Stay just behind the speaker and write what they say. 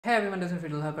Hey everyone, this is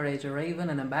Riddle Hacker Age Raven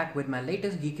and I'm back with my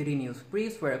latest Geekiary News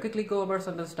Briefs where I quickly go over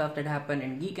some of the stuff that happened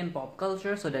in geek and pop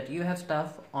culture so that you have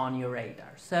stuff on your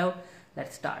radar. So,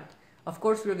 let's start. Of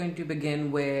course, we're going to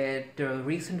begin with the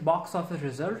recent box office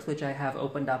results which I have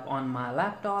opened up on my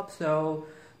laptop. So,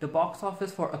 the box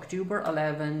office for October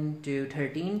 11 to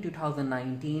 13,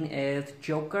 2019 is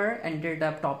Joker ended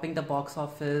up topping the box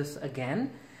office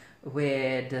again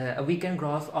with a weekend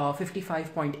gross of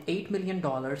 $55.8 million.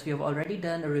 We have already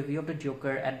done a review of the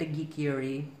Joker at the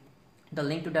Geekiary. The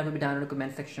link to that will be down in the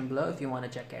comment section below if you want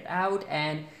to check it out.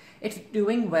 And it's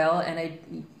doing well,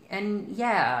 and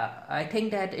yeah, I think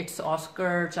that its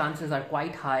Oscar chances are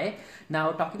quite high.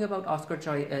 Now, talking about Oscar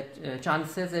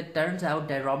chances, it turns out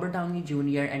that Robert Downey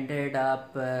Jr. ended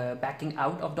up backing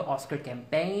out of the Oscar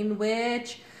campaign,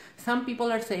 which some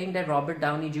people are saying that Robert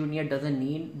Downey Jr. doesn't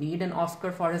need an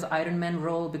Oscar for his Iron Man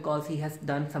role because he has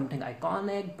done something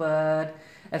iconic, but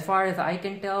as far as I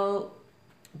can tell,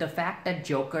 the fact that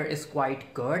Joker is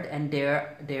quite good and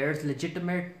there's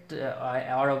legitimate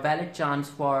or a valid chance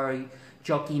for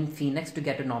Joaquin Phoenix to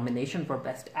get a nomination for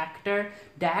Best Actor,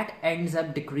 that ends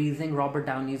up decreasing Robert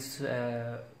Downey's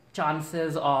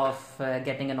chances of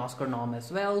getting an Oscar nom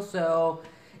as well. So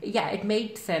yeah, it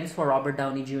made sense for Robert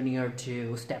Downey Jr.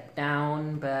 to step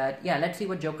down, but yeah, let's see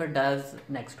what Joker does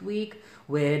next week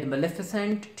with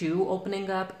Maleficent 2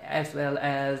 opening up as well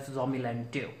as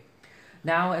Zombieland 2.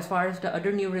 Now, as far as the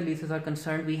other new releases are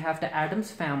concerned, we have the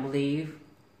Addams Family,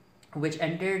 which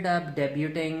ended up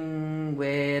debuting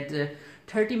with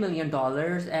 $30 million,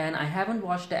 and I haven't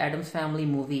watched the Addams Family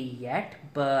movie yet,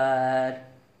 but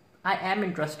I am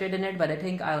interested in it, but I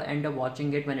think I'll end up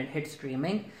watching it when it hits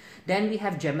streaming. Then we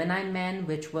have Gemini Man,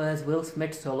 which was Will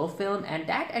Smith's solo film, and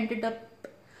that ended up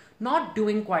not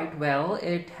doing quite well.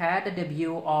 It had a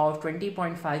debut of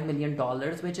 $20.5 million,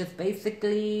 which is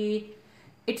basically,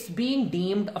 it's being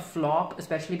deemed a flop,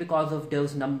 especially because of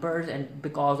those numbers and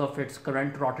because of its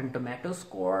current Rotten Tomatoes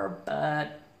score.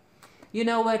 But you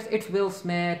know what? It's Will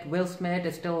Smith. Will Smith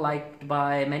is still liked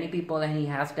by many people, and he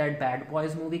has that Bad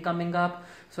Boys movie coming up.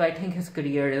 So I think his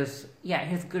career is,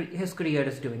 his career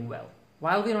is doing well.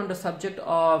 While we're on the subject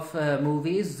of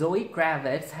movies, Zoe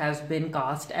Kravitz has been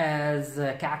cast as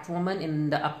Catwoman in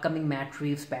the upcoming Matt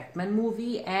Reeves Batman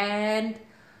movie, and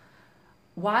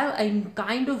while I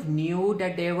kind of knew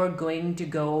that they were going to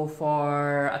go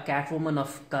for a Catwoman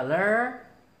of color,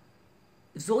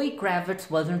 Zoe Kravitz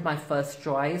wasn't my first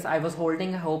choice. I was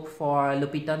holding hope for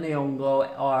Lupita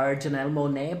Nyong'o or Janelle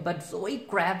Monáe, but Zoe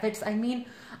Kravitz, I mean,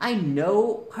 I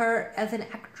know her as an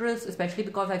actress, especially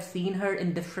because I've seen her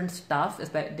in different stuff.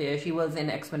 She was in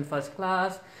X-Men First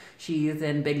Class, she is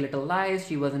in Big Little Lies,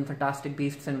 she was in Fantastic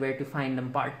Beasts and Where to Find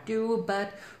Them Part 2,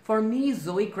 but for me,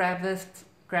 Zoe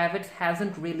Kravitz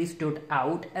hasn't really stood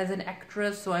out as an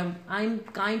actress, so I'm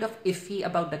kind of iffy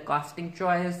about the casting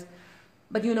choice.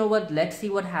 But you know what, let's see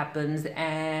what happens,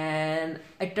 and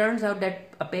it turns out that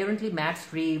apparently Matt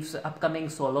Reeves' upcoming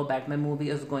solo Batman movie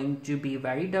is going to be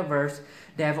very diverse.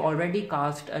 They have already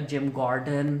cast a Jim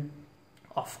Gordon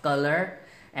of color,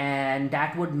 and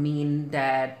that would mean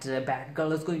that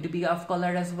Batgirl is going to be of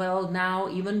color as well. Now,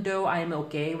 even though I'm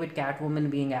okay with Catwoman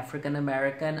being African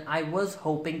American, I was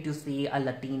hoping to see a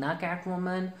Latina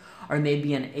Catwoman or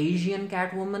maybe an Asian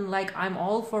Catwoman. Like, I'm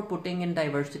all for putting in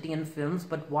diversity in films,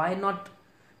 but why not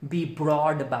be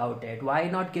broad about it? Why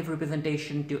not give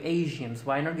representation to Asians?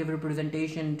 Why not give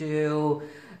representation to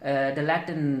the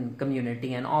Latin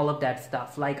community and all of that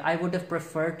stuff? Like, I would have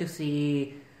preferred to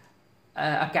see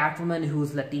a Catwoman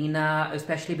who's Latina,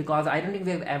 especially because I don't think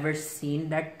we've ever seen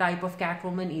that type of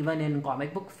Catwoman even in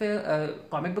comic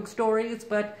book stories,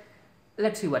 but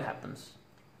let's see what happens.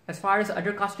 As far as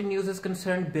other casting news is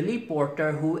concerned, Billy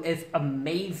Porter, who is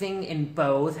amazing in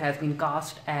Pose, has been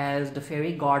cast as the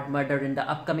Fairy Godmother in the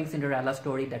upcoming Cinderella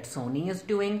story that Sony is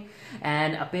doing.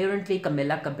 And apparently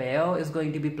Camila Cabello is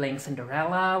going to be playing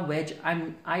Cinderella, which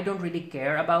I don't really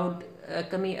care about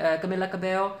Camila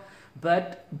Cabello.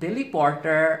 But Billy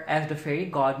Porter as the Fairy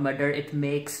Godmother, it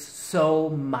makes so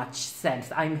much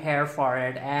sense. I'm here for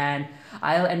it, and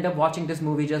I'll end up watching this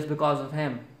movie just because of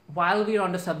him. While we're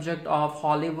on the subject of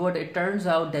Hollywood, it turns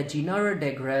out that Gina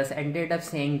Rodriguez ended up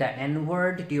saying the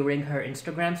N-word during her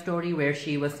Instagram story where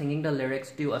she was singing the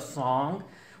lyrics to a song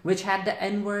which had the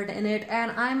N-word in it,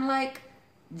 and I'm like,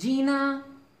 Gina,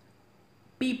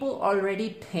 people already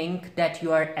think that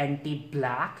you are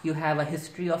anti-black. You have a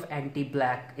history of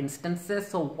anti-black instances,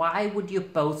 so why would you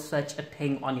post such a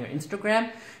thing on your Instagram?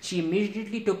 She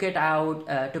immediately took it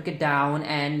down,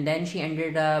 and then she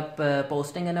ended up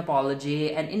posting an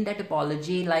apology, and in that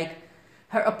apology, like,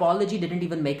 her apology didn't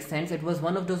even make sense. It was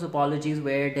one of those apologies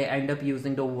where they end up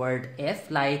using the word if,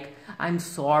 like, I'm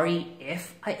sorry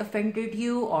if I offended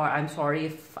you, or I'm sorry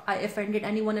if I offended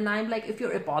anyone. And I'm like, if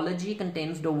your apology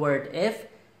contains the word if,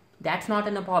 that's not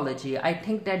an apology. I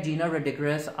think that Gina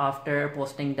Rodriguez, after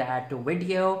posting that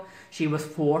video, she was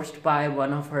forced by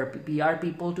one of her PR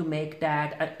people to make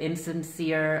that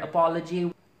insincere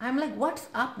apology. I'm like, what's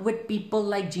up with people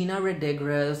like Gina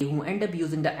Rodriguez who end up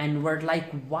using the N-word?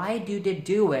 Like, why do they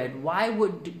do it? Why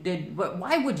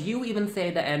would you even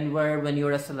say the N-word when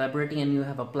you're a celebrity and you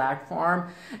have a platform,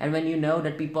 and when you know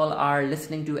that people are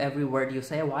listening to every word you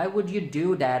say? Why would you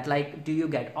do that? Like, do you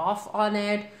get off on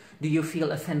it? Do you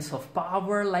feel a sense of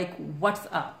power? Like, what's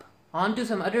up? On to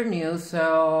some other news.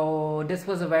 So this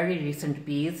was a very recent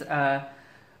piece.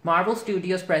 Marvel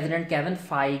Studios president Kevin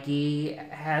Feige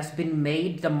has been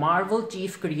made the Marvel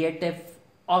Chief Creative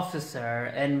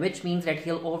Officer, and which means that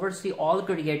he'll oversee all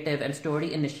creative and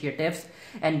story initiatives,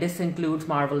 and this includes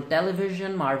Marvel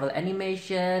Television, Marvel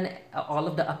Animation, all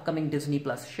of the upcoming Disney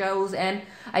Plus shows. And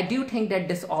I do think that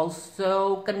this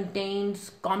also contains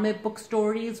comic book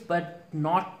stories, but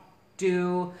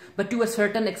to a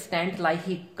certain extent. Like,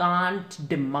 he can't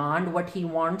demand what he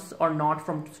wants or not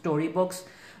from storybooks.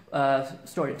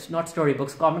 Not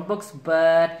storybooks, comic books,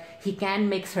 but he can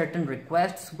make certain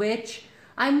requests, which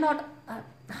I'm not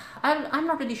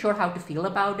really sure how to feel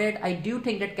about it. I do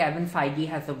think that Kevin Feige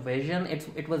has a vision.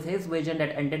 It was his vision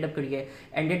that ended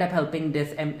up helping the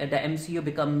MCU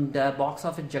become the box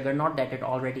office juggernaut that it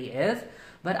already is.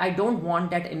 But I don't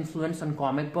want that influence on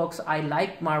comic books. I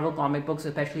like Marvel comic books,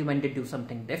 especially when they do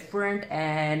something different.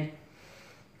 And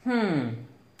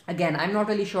again, I'm not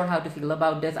really sure how to feel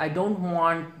about this. I don't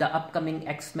want the upcoming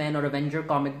X-Men or Avenger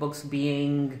comic books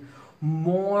being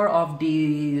more of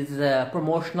these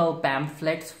promotional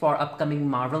pamphlets for upcoming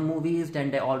Marvel movies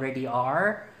than they already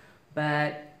are.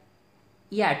 But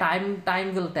yeah,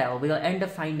 time will tell. We'll end up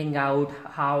finding out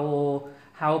how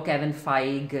Kevin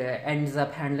Feige ends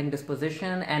up handling this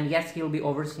position. And yes, he'll be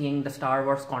overseeing the Star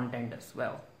Wars content as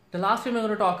well. The last thing we're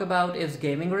going to talk about is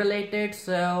gaming related.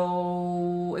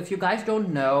 So if you guys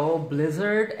don't know,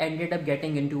 Blizzard ended up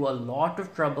getting into a lot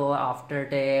of trouble after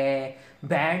they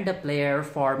banned a player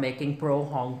for making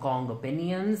pro-Hong Kong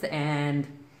opinions, and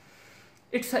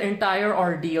it's an entire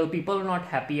ordeal. People are not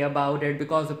happy about it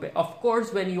because, of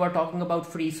course, when you are talking about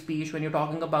free speech, when you're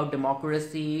talking about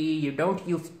democracy, you don't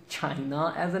use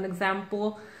China as an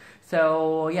example.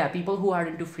 So yeah, people who are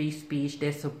into free speech,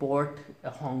 they support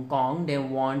Hong Kong. They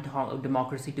want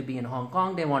democracy to be in Hong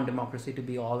Kong. They want democracy to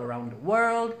be all around the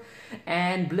world.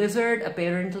 And Blizzard,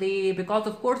 apparently, because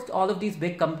of course all of these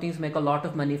big companies make a lot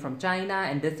of money from China,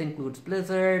 and this includes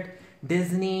Blizzard,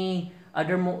 Disney,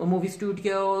 other movie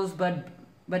studios, but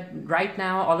right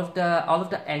now all of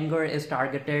the anger is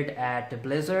targeted at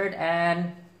Blizzard.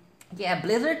 And yeah,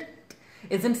 Blizzard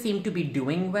isn't seem to be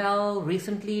doing well.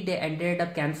 Recently, they ended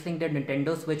up canceling their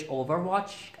Nintendo Switch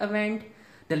Overwatch event.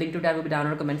 The link to that will be down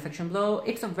in the comment section below.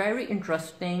 It's a very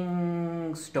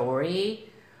interesting story,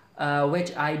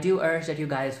 which I do urge that you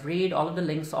guys read. All of the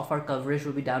links of our coverage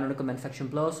will be down in the comment section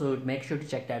below, so make sure to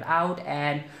check that out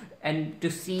and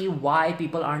to see why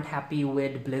people aren't happy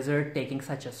with Blizzard taking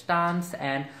such a stance,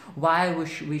 and why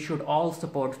we should all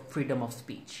support freedom of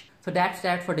speech. So that's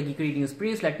that for the Geekiary News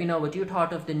Briefs. Let me know what you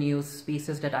thought of the news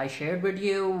pieces that I shared with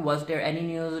you. Was there any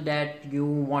news that you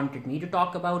wanted me to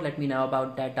talk about? Let me know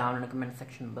about that down in the comment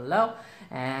section below.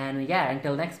 And yeah,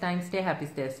 until next time, stay happy,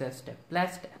 stay safe, stay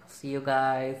blessed, and I'll see you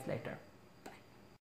guys later.